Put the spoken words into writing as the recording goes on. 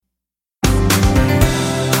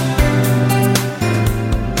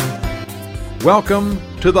Welcome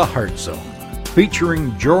to the Heart Zone,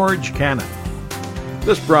 featuring George Cannon.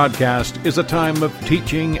 This broadcast is a time of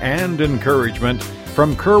teaching and encouragement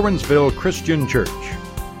from Curwensville Christian Church.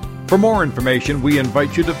 For more information, we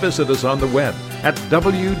invite you to visit us on the web at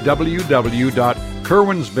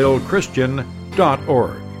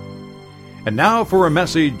www.curwensvillechristian.org. And now for a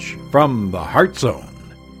message from the Heart Zone.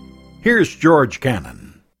 Here's George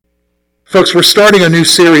Cannon. Folks, we're starting a new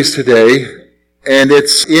series today, and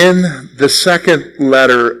it's in the second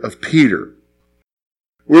letter of Peter.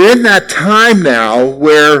 We're in that time now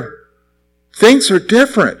where things are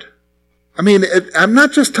different. I mean, I'm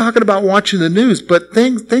not just talking about watching the news, but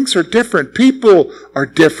things are different. People are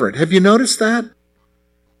different. Have you noticed that?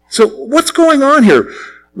 So what's going on here?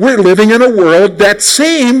 We're living in a world that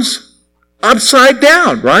seems upside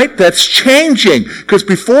down, right? That's changing. Because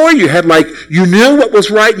before you had you knew what was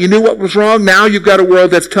right, you knew what was wrong. Now you've got a world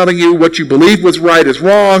that's telling you what you believed was right is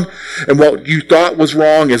wrong, and what you thought was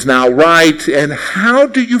wrong is now right. And how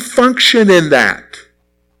do you function in that?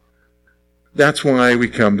 That's why we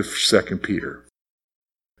come to 2 Peter.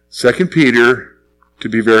 2 Peter, to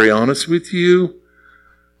be very honest with you,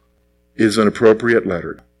 is an appropriate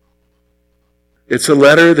letter. It's a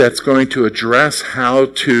letter that's going to address how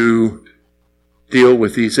to deal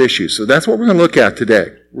with these issues. So that's what we're going to look at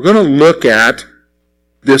today. We're going to look at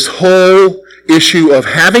this whole issue of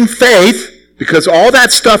having faith, because all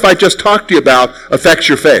that stuff I just talked to you about affects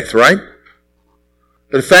your faith, right?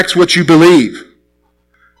 It affects what you believe.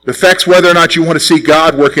 It affects whether or not you want to see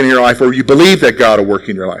God working in your life, or you believe that God will work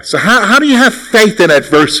in your life. So how do you have faith in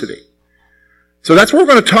adversity? So that's what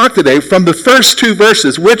we're going to talk today from the first two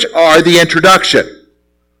verses, which are the introduction.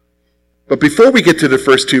 But before we get to the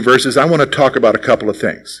first two verses, I want to talk about a couple of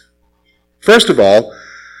things. First of all,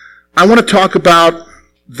 I want to talk about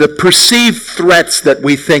the perceived threats that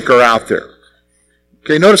we think are out there.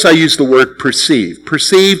 Okay, notice I use the word perceived.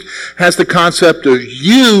 Perceived has the concept of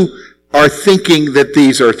you are thinking that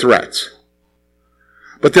these are threats.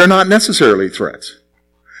 But they're not necessarily threats.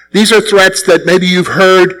 These are threats that maybe you've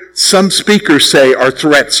heard some speakers say are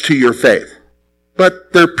threats to your faith.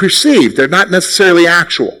 But they're perceived. They're not necessarily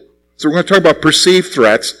actual. So we're going to talk about perceived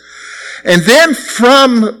threats. And then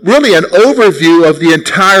from really an overview of the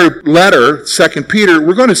entire letter, 2 Peter,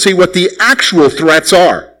 we're going to see what the actual threats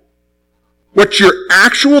are. What your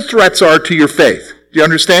actual threats are to your faith. Do you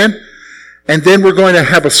understand? And then we're going to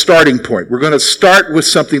have a starting point. We're going to start with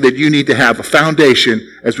something that you need to have, a foundation,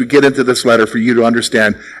 as we get into this letter for you to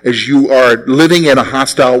understand as you are living in a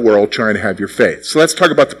hostile world trying to have your faith. So let's talk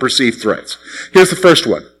about the perceived threats. Here's the first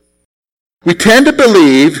one. We tend to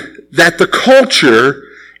believe that the culture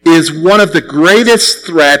is one of the greatest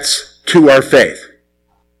threats to our faith.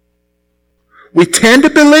 We tend to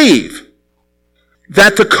believe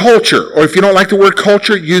that the culture, or if you don't like the word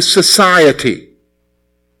culture, use society.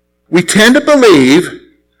 We tend to believe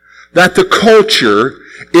that the culture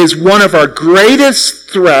is one of our greatest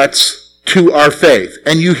threats to our faith.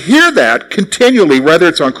 And you hear that continually, whether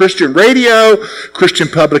it's on Christian radio, Christian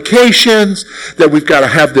publications, that we've got to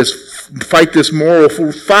have this fight this moral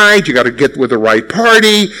fight. You got to get with the right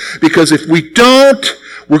party, because if we don't,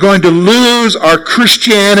 we're going to lose our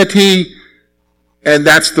Christianity, and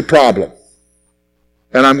that's the problem.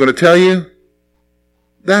 And I'm going to tell you,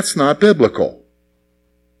 that's not biblical.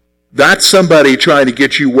 That's somebody trying to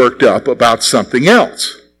get you worked up about something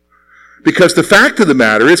else. Because the fact of the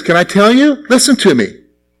matter is, can I tell you? Listen to me.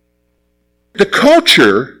 The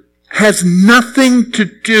culture has nothing to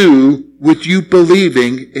do with you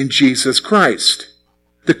believing in Jesus Christ.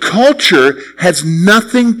 The culture has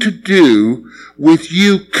nothing to do with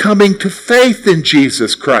you coming to faith in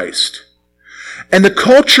Jesus Christ. And the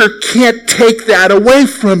culture can't take that away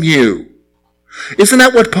from you. Isn't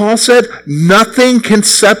that what Paul said? Nothing can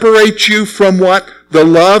separate you from what? The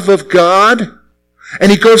love of God.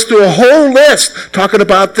 And he goes through a whole list talking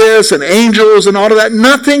about this and angels and all of that.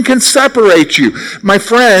 Nothing can separate you. My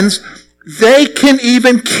friends, they can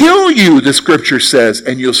even kill you, the scripture says,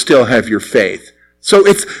 and you'll still have your faith. So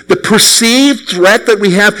it's the perceived threat that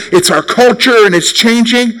we have. It's our culture and it's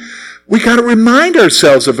changing. We got to remind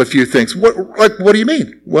ourselves of a few things. What do you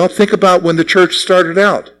mean? Well, think about when the church started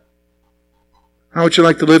out. How would you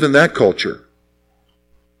like to live in that culture?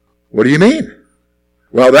 What do you mean?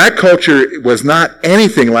 Well, that culture was not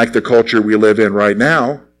anything like the culture we live in right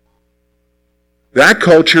now. That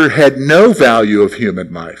culture had no value of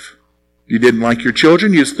human life. You didn't like your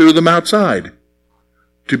children, you just threw them outside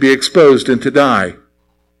to be exposed and to die.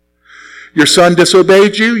 Your son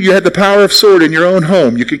disobeyed you, you had the power of sword in your own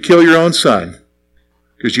home. You could kill your own son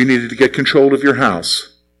because you needed to get control of your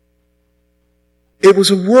house. It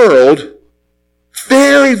was a world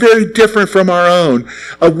Very, very different from our own.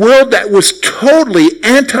 A world that was totally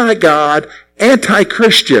anti-God,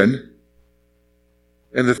 anti-Christian,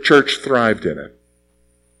 and the church thrived in it.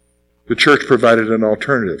 The church provided an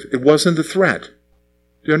alternative. It wasn't a threat.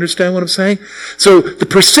 Do you understand what I'm saying? So the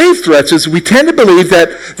perceived threats is we tend to believe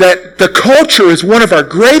that the culture is one of our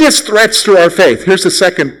greatest threats to our faith. Here's the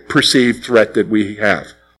second perceived threat that we have.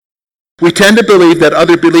 We tend to believe that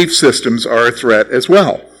other belief systems are a threat as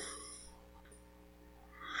well.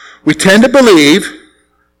 We tend to believe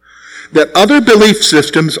that other belief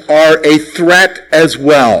systems are a threat as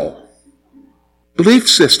well. Belief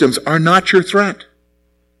systems are not your threat.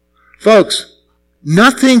 Folks,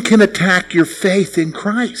 nothing can attack your faith in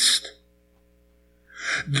Christ.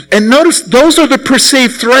 And notice, those are the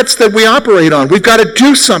perceived threats that we operate on. We've got to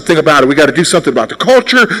do something about it. We've got to do something about the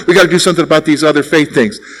culture. We've got to do something about these other faith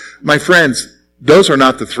things. My friends, those are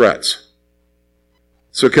not the threats.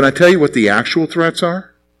 So can I tell you what the actual threats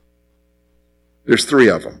are? There's 3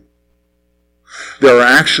 of them. There are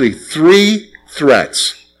actually 3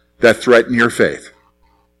 threats that threaten your faith.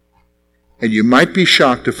 And you might be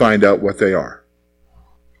shocked to find out what they are.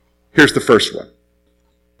 Here's the first one.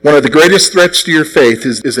 One of the greatest threats to your faith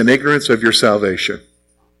is an ignorance of your salvation.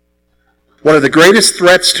 One of the greatest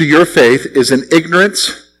threats to your faith is an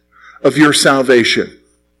ignorance of your salvation.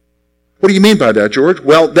 What do you mean by that, George?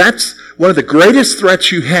 Well, that's one of the greatest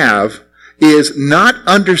threats you have is not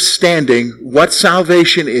understanding what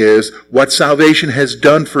salvation is, what salvation has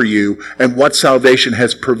done for you, and what salvation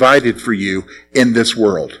has provided for you in this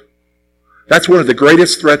world. That's one of the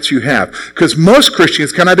greatest threats you have. Because most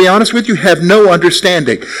Christians, can I be honest with you, have no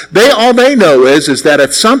understanding. All they know is that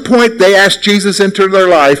at some point they asked Jesus into their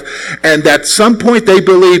life, and at some point they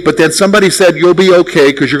believed, but then somebody said, you'll be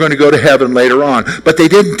okay because you're going to go to heaven later on. But they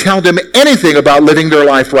didn't tell them anything about living their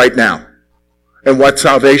life right now and what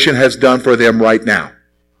salvation has done for them right now.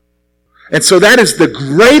 And so that is the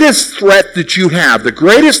greatest threat that you have. The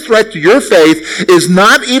greatest threat to your faith is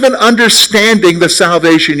not even understanding the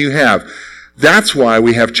salvation you have. That's why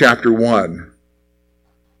we have chapter 1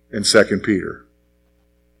 in 2 Peter.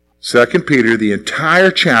 2 Peter, the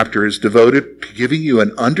entire chapter is devoted to giving you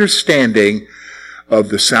an understanding of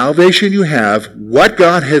the salvation you have, what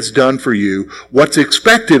God has done for you, what's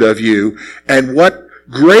expected of you, and what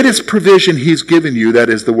greatest provision He's given you, that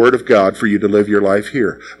is the Word of God, for you to live your life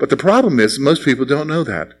here. But the problem is, most people don't know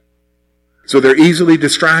that. So they're easily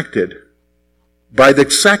distracted by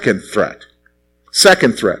the second threat.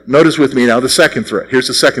 Second threat. Notice with me now the second threat. Here's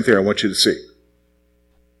the second thing I want you to see.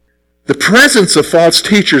 The presence of false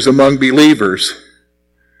teachers among believers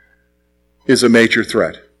is a major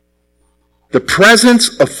threat. The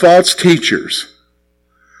presence of false teachers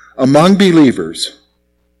among believers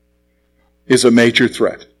is a major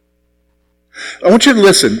threat. I want you to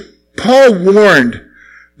listen. Paul warned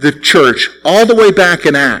the church all the way back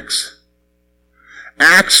in Acts.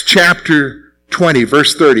 Acts chapter 20,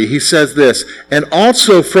 verse 30, he says this, and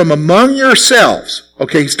also from among yourselves,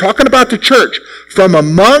 okay, he's talking about the church, from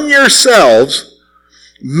among yourselves,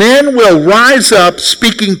 men will rise up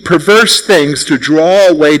speaking perverse things to draw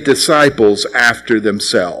away disciples after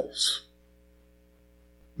themselves.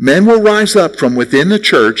 Men will rise up from within the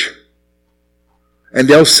church, and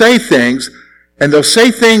they'll say things,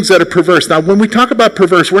 that are perverse. Now, when we talk about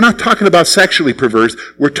perverse, we're not talking about sexually perverse.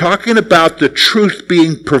 We're talking about the truth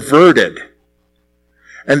being perverted.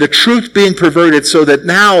 And the truth being perverted so that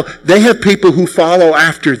now they have people who follow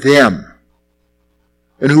after them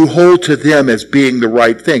and who hold to them as being the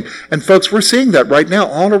right thing. And folks, we're seeing that right now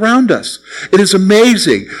all around us. It is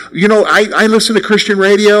amazing. You know, I listen to Christian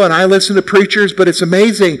radio and I listen to preachers, but it's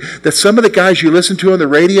amazing that some of the guys you listen to on the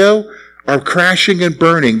radio are crashing and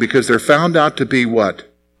burning because they're found out to be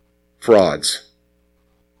what? Frauds.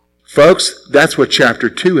 Folks, that's what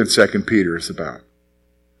chapter 2 in 2 Peter is about.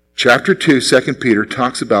 Chapter 2, 2 Peter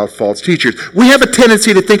talks about false teachers. We have a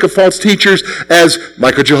tendency to think of false teachers as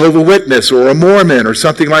like a Jehovah's Witness or a Mormon or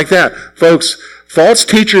something like that. Folks, false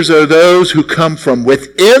teachers are those who come from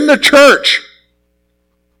within the church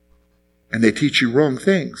and they teach you wrong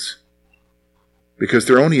things because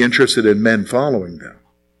they're only interested in men following them.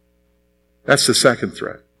 That's the second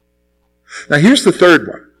threat. Now here's the third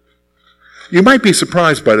one. You might be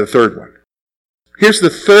surprised by the third one. Here's the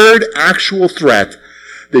third actual threat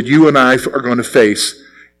that you and I are going to face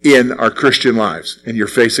in our Christian lives. And you're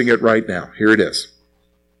facing it right now. Here it is.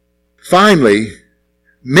 Finally,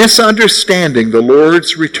 misunderstanding the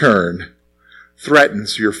Lord's return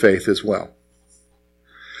threatens your faith as well.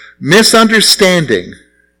 Misunderstanding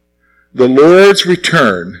the Lord's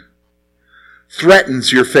return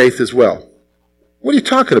threatens your faith as well. What are you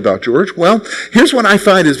talking about, George? Well, here's what I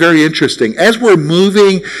find is very interesting. As we're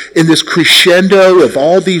moving in this crescendo of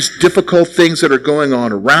all these difficult things that are going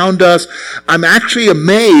on around us, I'm actually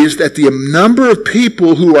amazed at the number of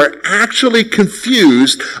people who are actually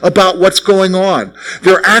confused about what's going on.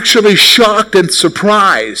 They're actually shocked and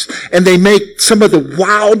surprised, and they make some of the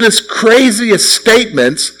wildest, craziest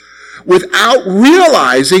statements without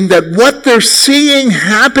realizing that what they're seeing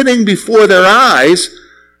happening before their eyes,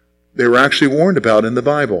 they were actually warned about in the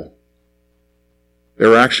Bible. They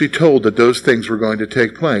were actually told that those things were going to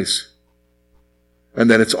take place. And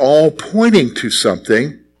that it's all pointing to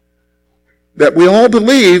something that we all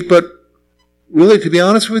believe, but really, to be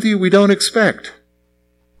honest with you, we don't expect.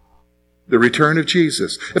 The return of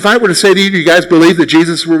Jesus. If I were to say to you, do you guys believe that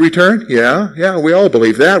Jesus will return? Yeah, we all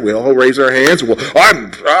believe that. We all raise our hands. Well,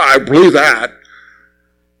 I believe that.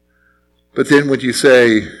 But then would you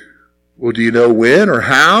say, well, do you know when or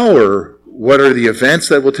how or what are the events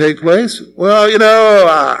that will take place? Well,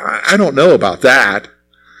 I don't know about that.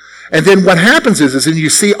 And then what happens is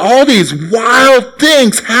you see all these wild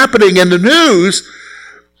things happening in the news,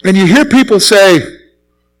 and you hear people say,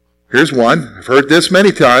 here's one, I've heard this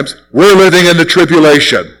many times, we're living in the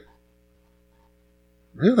tribulation.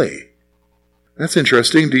 Really? That's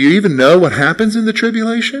interesting. Do you even know what happens in the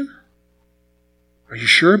tribulation? Are you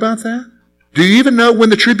sure about that? Do you even know when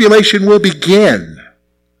the tribulation will begin?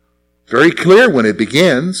 Very clear when it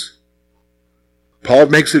begins. Paul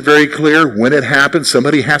makes it very clear when it happens.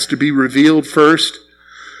 Somebody has to be revealed first.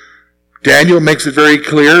 Daniel makes it very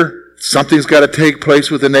clear. Something's got to take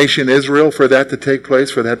place with the nation Israel for that to take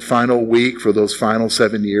place, for that final week, for those final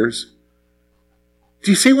 7 years. Do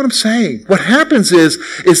you see what I'm saying? What happens is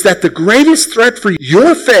that the greatest threat for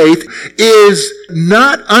your faith is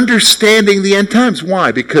not understanding the end times.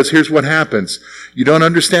 Why? Because here's what happens. You don't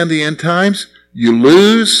understand the end times, you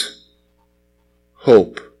lose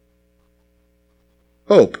hope.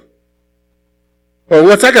 Hope. Well,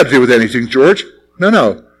 what's that got to do with anything, George?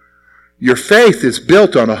 No. Your faith is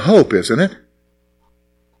built on a hope, isn't it?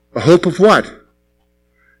 A hope of what?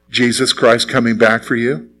 Jesus Christ coming back for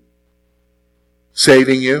you.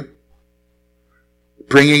 Saving you,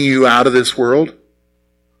 bringing you out of this world.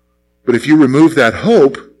 But if you remove that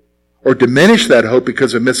hope or diminish that hope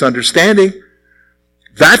because of misunderstanding,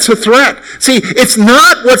 that's a threat. See, it's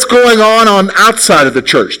not what's going on outside of the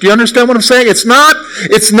church. Do you understand what I'm saying? It's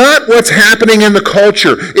not what's happening in the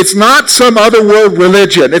culture. It's not some other world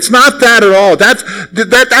religion. It's not that at all. That's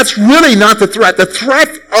really not the threat. The threat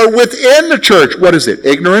are within the church. What is it?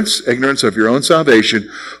 Ignorance of your own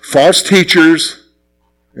salvation, false teachers,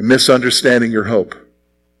 and misunderstanding your hope.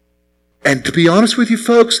 And to be honest with you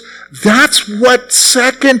folks, that's what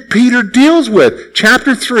 2 Peter deals with.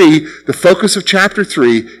 Chapter 3, the focus of chapter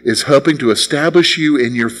 3 is helping to establish you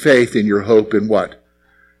in your faith, in your hope in what?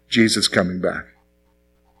 Jesus coming back.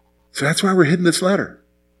 So that's why we're hitting this letter.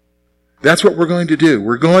 That's what we're going to do.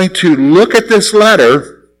 We're going to look at this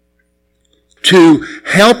letter to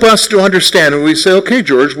help us to understand. And we say, okay,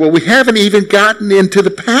 George, well, we haven't even gotten into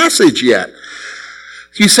the passage yet.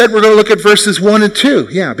 You said we're going to look at verses 1 and 2.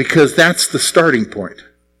 Yeah, because that's the starting point.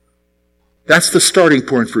 That's the starting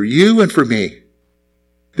point for you and for me.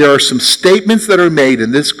 There are some statements that are made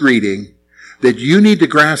in this greeting that you need to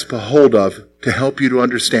grasp a hold of to help you to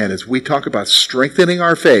understand as we talk about strengthening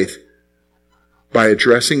our faith by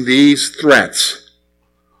addressing these threats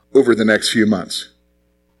over the next few months.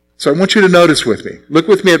 So I want you to notice with me. Look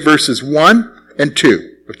with me at verses 1 and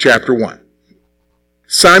 2 of chapter 1.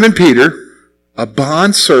 Simon Peter, a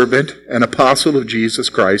bondservant and apostle of Jesus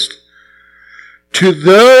Christ, to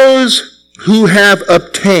those who have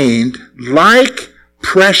obtained like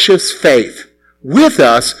precious faith with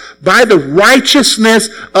us by the righteousness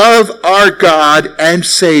of our God and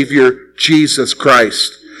Savior, Jesus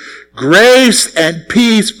Christ. Grace and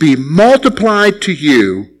peace be multiplied to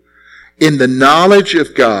you in the knowledge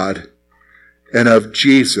of God and of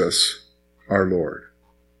Jesus our Lord.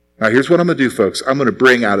 Now, here's what I'm going to do, folks. I'm going to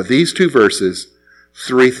bring out of these two verses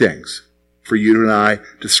 3 things for you and I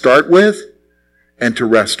to start with and to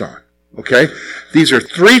rest on. Okay? These are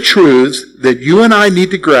 3 truths that you and I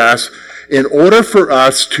need to grasp in order for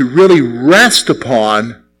us to really rest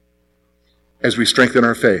upon as we strengthen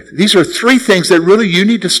our faith. These are 3 things that really you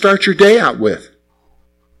need to start your day out with.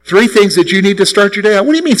 3 things that you need to start your day out.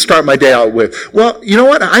 What do you mean start my day out with? Well, you know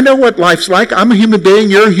what? I know what life's like. I'm a human being.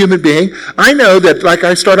 You're a human being. I know that like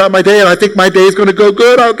I start out my day and I think my day is going to go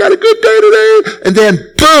good. I've got a good day today. And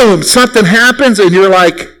then boom, something happens and you're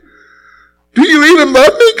like, do you even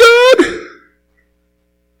love me, God?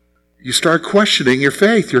 You start questioning your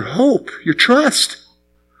faith, your hope, your trust.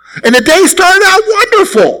 And the day started out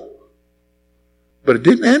wonderful. but it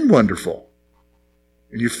didn't end wonderful.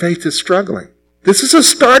 And your faith is struggling. This is a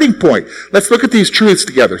starting point. Let's look at these truths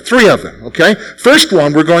together. 3 of them, okay? First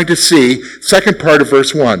one, we're going to see, second part of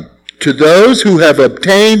verse 1. To those who have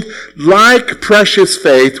obtained like precious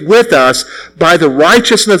faith with us by the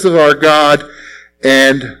righteousness of our God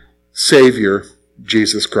and Savior,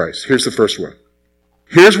 Jesus Christ. Here's the first one.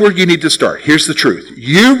 Here's where you need to start. Here's the truth.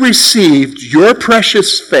 You received your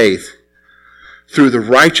precious faith through the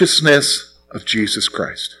righteousness of Jesus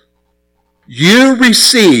Christ. You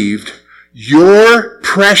received your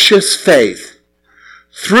precious faith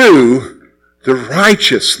through the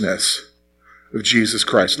righteousness of Jesus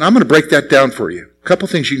Christ. And I'm going to break that down for you. A couple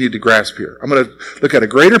things you need to grasp here. I'm going to look at a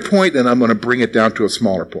greater point, and I'm going to bring it down to a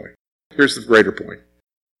smaller point. Here's the greater point.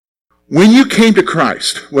 When you came to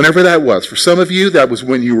Christ, whenever that was, for some of you, that was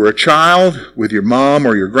when you were a child with your mom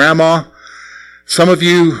or your grandma. Some of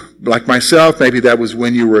you, like myself, maybe that was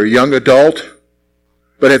when you were a young adult.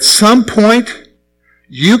 But at some point,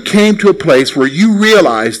 you came to a place where you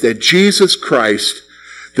realized that Jesus Christ,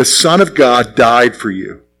 the Son of God, died for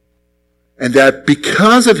you. And that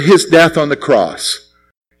because of his death on the cross,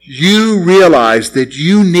 you realized that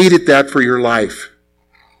you needed that for your life.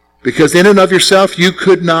 Because in and of yourself, you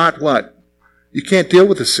could not what? You can't deal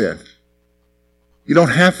with the sin. You don't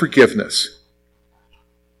have forgiveness.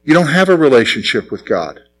 You don't have a relationship with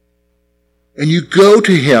God. And you go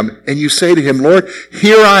to him and you say to him, Lord,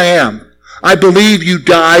 here I am. I believe you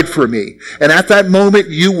died for me. And at that moment,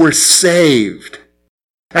 you were saved.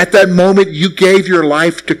 At that moment, you gave your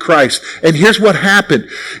life to Christ. And here's what happened.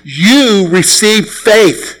 You received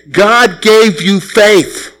faith. God gave you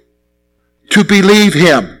faith to believe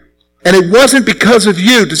him. And it wasn't because of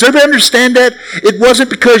you. Does everybody understand that? It wasn't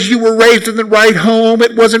because you were raised in the right home.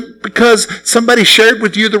 It wasn't because somebody shared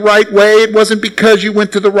with you the right way. It wasn't because you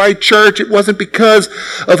went to the right church. It wasn't because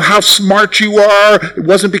of how smart you are. It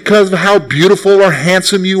wasn't because of how beautiful or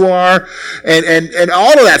handsome you are and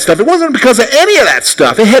all of that stuff. It wasn't because of any of that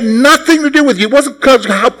stuff. It had nothing to do with you. It wasn't because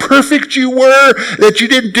of how perfect you were, that you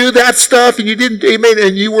didn't do that stuff and you didn't,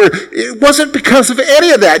 and you were, it wasn't because of any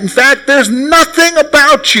of that. In fact, there's nothing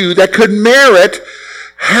about you that could merit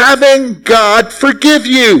having God forgive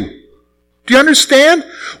you. Do you understand?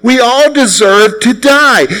 We all deserve to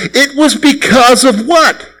die. It was because of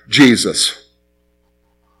what? Jesus.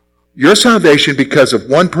 Your salvation because of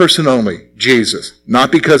one person only, Jesus, not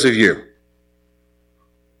because of you.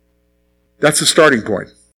 That's the starting point.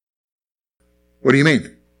 What do you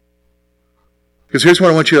mean? Because here's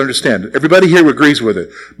what I want you to understand. Everybody here agrees with it.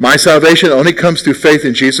 My salvation only comes through faith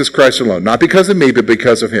in Jesus Christ alone. Not because of me, but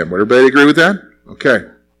because of him. Would everybody agree with that? Okay.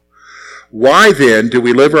 Why then do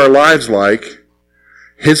we live our lives like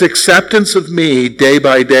his acceptance of me day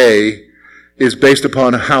by day is based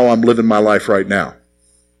upon how I'm living my life right now?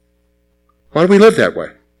 Why do we live that way?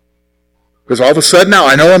 Because all of a sudden now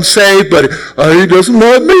I know I'm saved, but he doesn't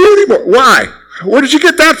love me anymore. Why? Where did you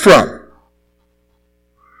get that from?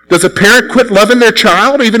 Does a parent quit loving their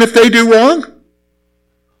child even if they do wrong?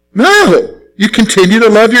 No. You continue to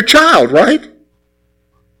love your child, right?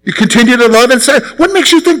 You continue to love and say, what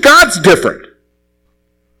makes you think God's different?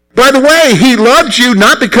 By the way, he loved you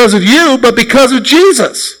not because of you, but because of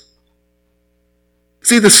Jesus.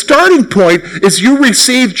 See, the starting point is you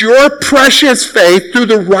received your precious faith through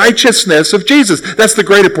the righteousness of Jesus. That's the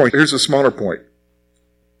greater point. Here's a smaller point.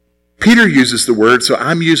 Peter uses the word, so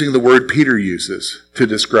I'm using the word Peter uses to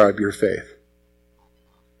describe your faith.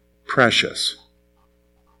 Precious.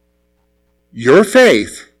 Your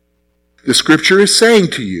faith, the scripture is saying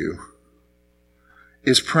to you,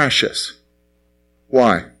 is precious.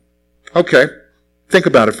 Why? Okay, think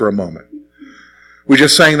about it for a moment. We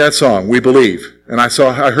just sang that song, We Believe. And I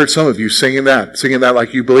heard some of you singing that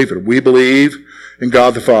like you believe it. We believe in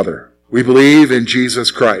God the Father. We believe in Jesus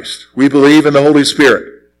Christ. We believe in the Holy Spirit.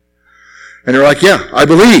 And you're like, yeah, I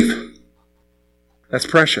believe. That's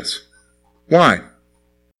precious. Why?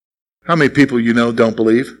 How many people you know don't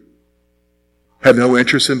believe? Have no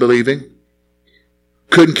interest in believing?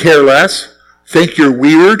 Couldn't care less? Think you're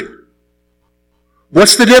weird?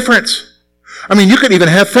 What's the difference? I mean, you could even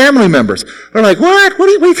have family members. They're like, what?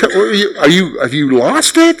 Have you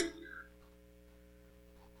lost it?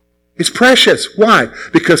 It's precious. Why?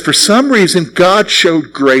 Because for some reason, God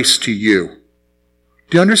showed grace to you.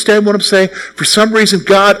 Do you understand what I'm saying? For some reason,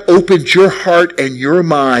 God opened your heart and your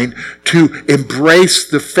mind to embrace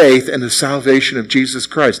the faith and the salvation of Jesus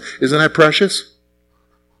Christ. Isn't that precious?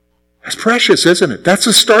 That's precious, isn't it? That's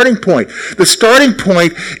the starting point. The starting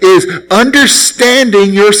point is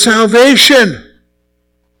understanding your salvation.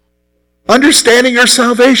 Understanding your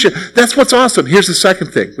salvation. That's what's awesome. Here's the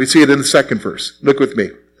second thing. We see it in the second verse. Look with me.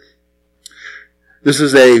 This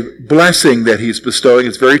is a blessing that he's bestowing.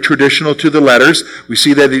 It's very traditional to the letters. We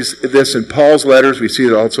see this in Paul's letters. We see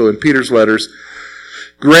it also in Peter's letters.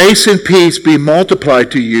 Grace and peace be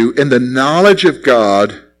multiplied to you in the knowledge of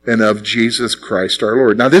God and of Jesus Christ our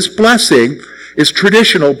Lord. Now this blessing is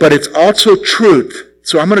traditional, but it's also truth.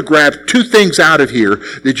 So I'm going to grab two things out of here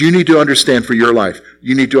that you need to understand for your life.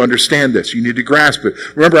 You need to understand this. You need to grasp it.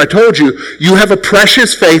 Remember, I told you, you have a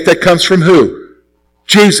precious faith that comes from who?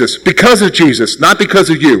 Jesus. Because of Jesus, not because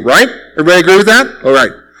of you, right? Everybody agree with that? All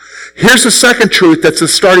right. Here's the second truth that's the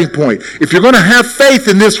starting point. If you're going to have faith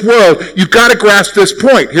in this world, you've got to grasp this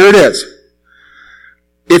point. Here it is.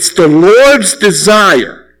 It's the Lord's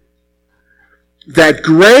desire that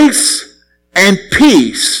grace and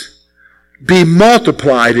peace be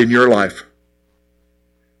multiplied in your life.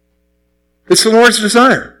 It's the Lord's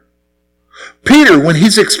desire. Peter, when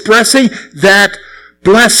he's expressing that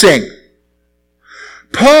blessing,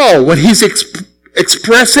 Paul, when he's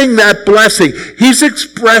expressing that blessing, he's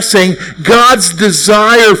expressing God's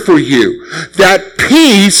desire for you, that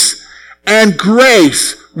peace and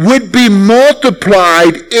grace would be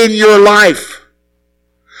multiplied in your life,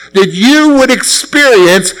 that you would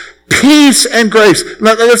experience peace and grace.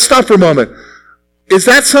 Now, let's stop for a moment. Is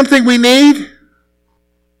that something we need?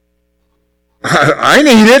 I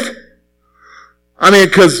need it. I mean,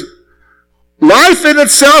 because life in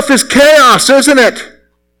itself is chaos, isn't it?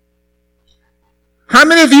 How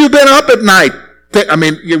many of you have been up at night? I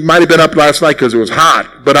mean, you might have been up last night because it was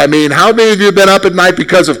hot. But I mean, how many of you have been up at night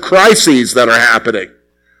because of crises that are happening?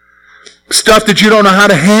 Stuff that you don't know how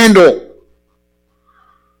to handle.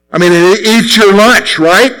 I mean, it eats your lunch,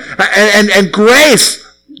 right? And grace.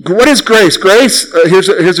 What is grace? Grace,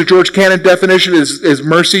 here's a George Cannon definition, is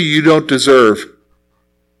mercy you don't deserve.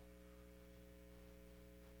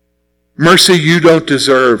 Mercy you don't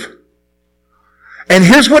deserve. And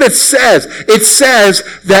here's what it says. It says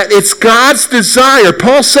that it's God's desire.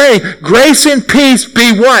 Paul's saying, grace and peace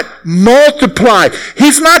be what? Multiplied.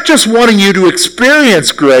 He's not just wanting you to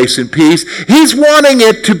experience grace and peace. He's wanting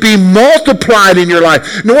it to be multiplied in your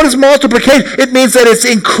life. Now, what is multiplication? It means that it's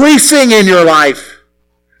increasing in your life.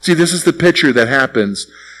 See, this is the picture that happens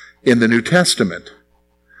in the New Testament.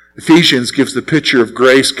 Ephesians gives the picture of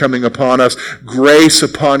grace coming upon us, grace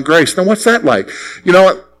upon grace. Now, what's that like? You know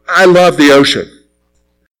what? I love the ocean.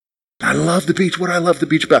 I love the beach. What do I love the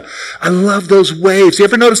beach about? I love those waves. You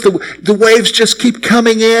ever notice the waves just keep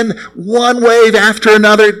coming in, one wave after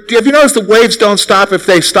another? Have you noticed the waves don't stop? If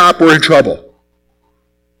they stop, we're in trouble.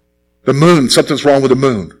 The moon, something's wrong with the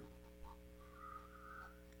moon.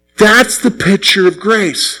 That's the picture of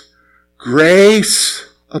grace. Grace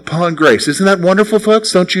upon grace. Isn't that wonderful,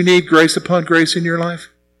 folks? Don't you need grace upon grace in your life?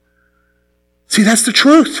 See, that's the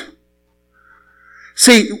truth.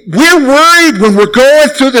 See, we're worried when we're going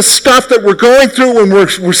through the stuff that we're going through, when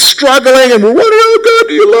we're struggling and we're wondering, oh God,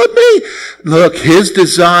 do you love me? Look, his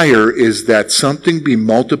desire is that something be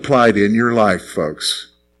multiplied in your life,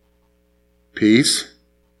 folks. Peace.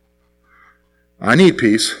 I need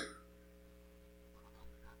peace.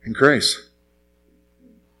 And grace.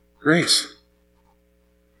 Grace.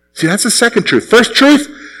 See, that's the second truth. First truth,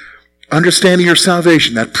 understanding your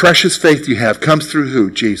salvation, that precious faith you have, comes through who?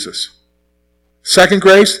 Jesus. Second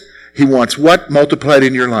grace, he wants what multiplied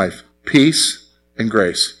in your life? Peace and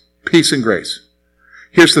grace. Peace and grace.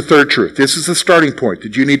 Here's the third truth. This is the starting point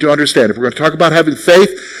that you need to understand. If we're going to talk about having faith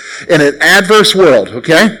in an adverse world,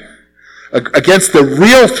 okay? Against the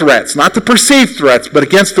real threats, not the perceived threats, but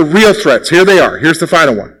against the real threats. Here they are. Here's the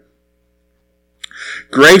final one.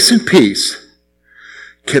 Grace and peace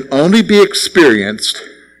can only be experienced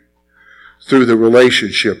through the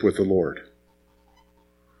relationship with the Lord.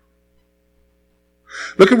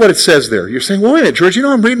 Look at what it says there. You're saying, well, wait a minute, George,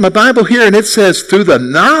 I'm reading my Bible here, and it says through the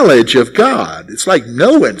knowledge of God. It's like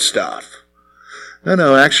knowing stuff.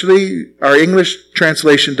 No, actually, our English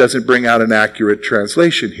translation doesn't bring out an accurate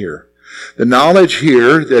translation here. The knowledge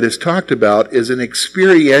here that is talked about is an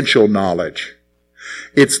experiential knowledge.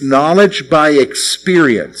 It's knowledge by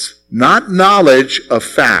experience, not knowledge of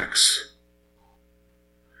facts.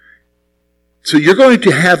 So you're going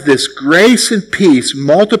to have this grace and peace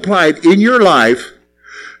multiplied in your life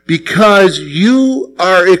because you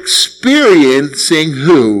are experiencing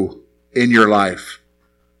who in your life?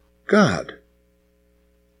 God.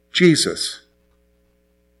 Jesus.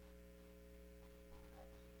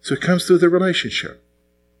 So it comes through the relationship.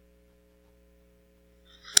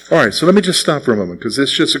 All right, so let me just stop for a moment because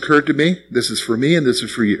this just occurred to me. This is for me and this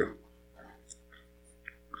is for you.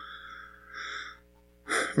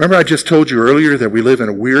 Remember I just told you earlier that we live in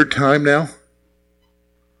a weird time now?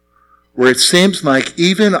 Where it seems like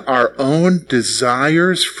even our own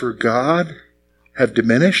desires for God have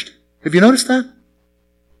diminished. Have you noticed that?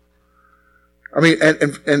 I mean,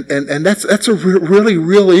 and that's a really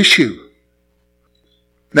real issue.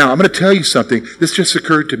 Now, I'm going to tell you something. This just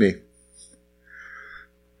occurred to me.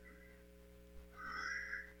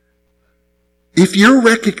 If you're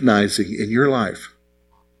recognizing in your life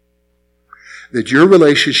that your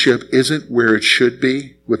relationship isn't where it should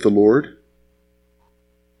be with the Lord,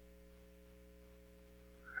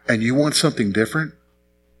 and you want something different,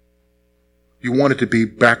 you want it to be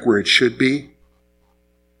back where it should be,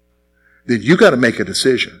 then you got to make a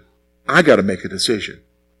decision. I got to make a decision.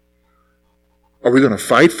 Are we going to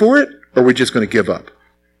fight for it, or are we just going to give up?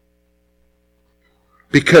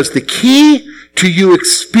 Because the key to you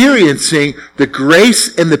experiencing the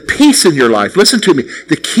grace and the peace in your life, listen to me,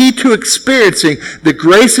 the key to experiencing the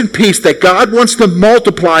grace and peace that God wants to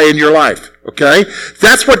multiply in your life, okay?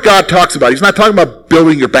 That's what God talks about. He's not talking about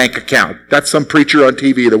building your bank account. That's some preacher on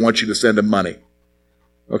TV that wants you to send him money,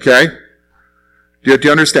 okay? Do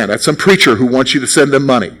you understand? That's some preacher who wants you to send them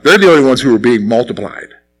money. They're the only ones who are being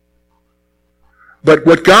multiplied. But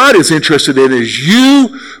what God is interested in is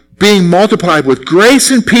you being multiplied with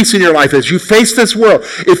grace and peace in your life as you face this world.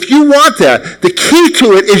 If you want that, the key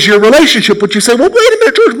to it is your relationship. But you say, well, wait a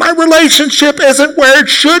minute, George, my relationship isn't where it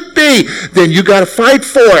should be. Then you got to fight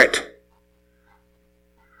for it.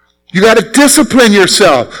 You got to discipline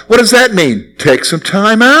yourself. What does that mean? Take some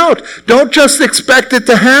time out. Don't just expect it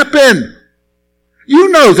to happen. You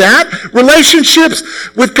know that. Relationships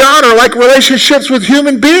with God are like relationships with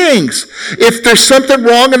human beings. If there's something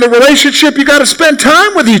wrong in the relationship, you got to spend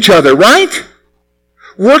time with each other, right?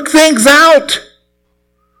 Work things out.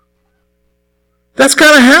 That's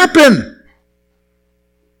got to happen.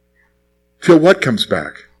 Till what comes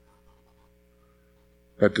back?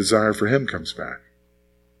 That desire for Him comes back.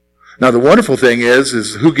 Now the wonderful thing is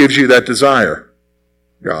who gives you that desire?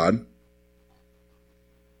 God.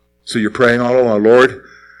 So you're praying all along, Lord,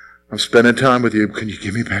 I'm spending time with you. Can you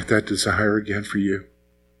give me back that desire again for you?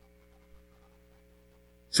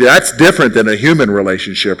 See, that's different than a human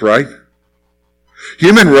relationship, right?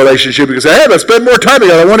 Human relationship, you can say, hey, let's spend more time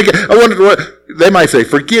together. They might say,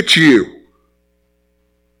 forget you.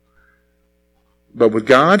 But with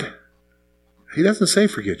God, He doesn't say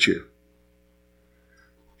forget you.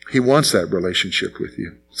 He wants that relationship with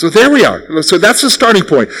you. So there we are. So that's the starting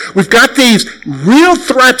point. We've got these real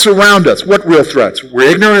threats around us. What real threats?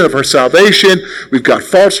 We're ignorant of our salvation. We've got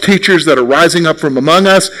false teachers that are rising up from among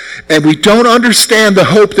us. And we don't understand the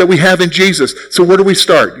hope that we have in Jesus. So where do we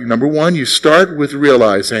start? Number one, you start with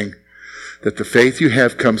realizing that the faith you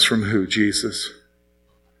have comes from who? Jesus.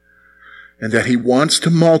 And that He wants to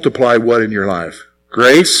multiply what in your life?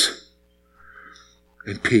 Grace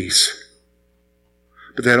and peace.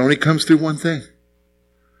 But that only comes through one thing.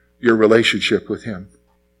 Your relationship with Him.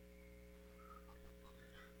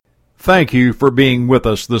 Thank you for being with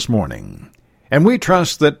us this morning. And we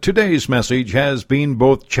trust that today's message has been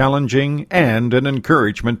both challenging and an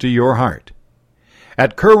encouragement to your heart.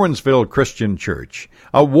 At Curwensville Christian Church,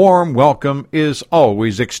 a warm welcome is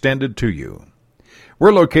always extended to you.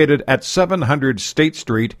 We're located at 700 State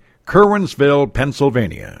Street, Curwensville,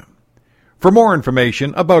 Pennsylvania. For more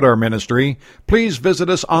information about our ministry, please visit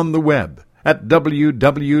us on the web at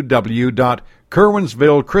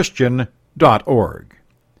www.curwensvillechristian.org.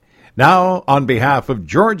 Now, on behalf of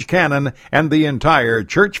George Cannon and the entire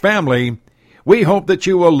church family, we hope that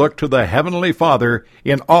you will look to the Heavenly Father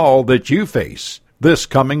in all that you face this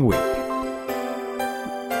coming week.